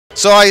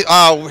So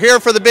we're here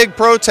for the big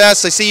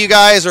protest. I see you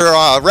guys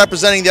are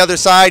representing the other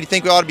side. You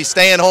think we ought to be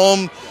staying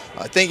home?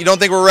 You don't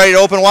think we're ready to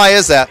open? Why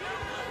is that?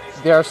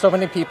 There are so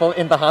many people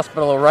in the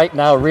hospital right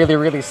now really,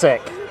 really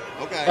sick.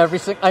 Okay.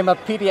 I'm a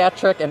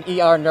pediatric and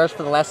ER nurse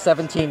for the last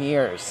 17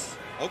 years.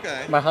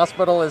 Okay. My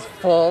hospital is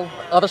full.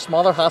 Other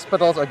smaller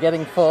hospitals are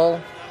getting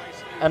full,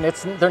 and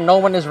no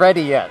one is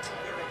ready yet.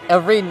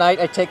 Every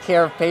night I take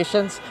care of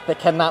patients that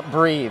cannot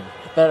breathe,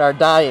 that are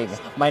dying.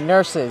 My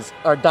nurses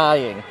are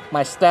dying.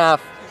 My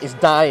staff is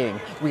dying.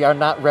 We are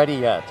not ready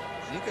yet.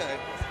 Okay.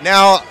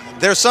 Now,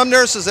 there's some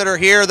nurses that are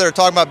here that are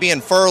talking about being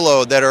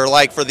furloughed, that are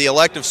like for the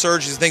elective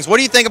surgeries and things. What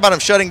do you think about them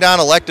shutting down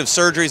elective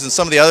surgeries and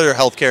some of the other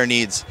healthcare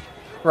needs?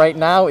 Right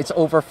now, it's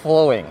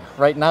overflowing.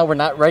 Right now, we're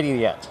not ready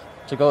yet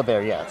to go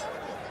there yet.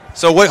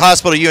 So what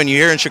hospital are you in? You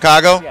here in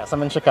Chicago? Yes,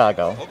 I'm in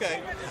Chicago.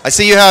 Okay. I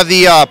see you have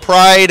the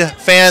Pride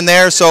fan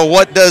there. So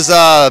what does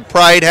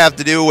Pride have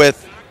to do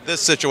with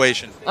this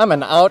situation? I'm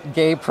an out,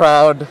 gay,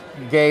 proud,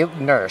 gay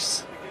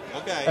nurse.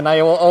 Okay. And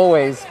I will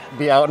always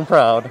be out and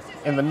proud.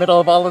 In the middle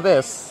of all of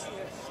this,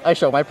 I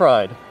show my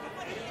pride.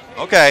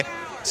 Okay.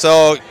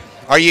 So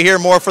are you here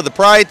more for the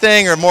Pride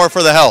thing or more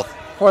for the health?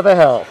 For the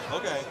health.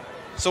 Okay.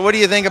 So what do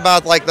you think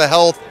about like the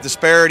health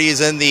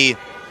disparities in the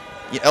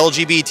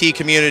LGBT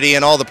community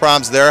and all the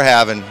problems they're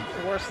having?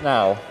 It's worse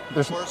now.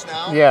 Worse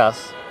now?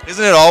 Yes.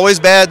 Isn't it always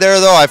bad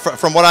there, though?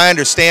 From what I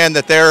understand,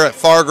 that they're at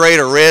far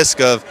greater risk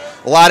of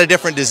a lot of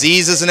different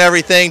diseases and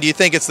everything. Do you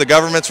think it's the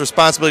government's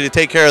responsibility to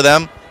take care of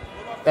them?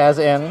 As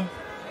in?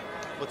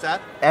 What's that?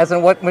 As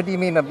in what do you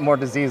mean more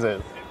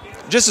diseases?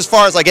 Just as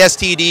far as like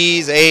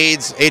STDs,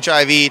 AIDS,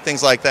 HIV,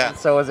 things like that.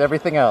 So is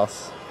everything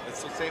else.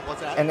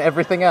 What's that? And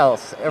everything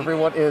else. That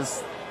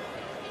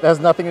has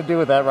nothing to do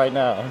with that right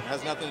now. It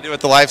has nothing to do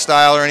with the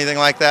lifestyle or anything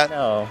like that?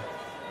 No.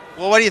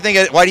 Well, why do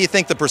you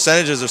think the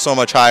percentages are so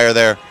much higher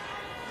there?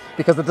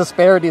 Because the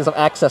disparities of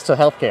access to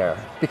healthcare.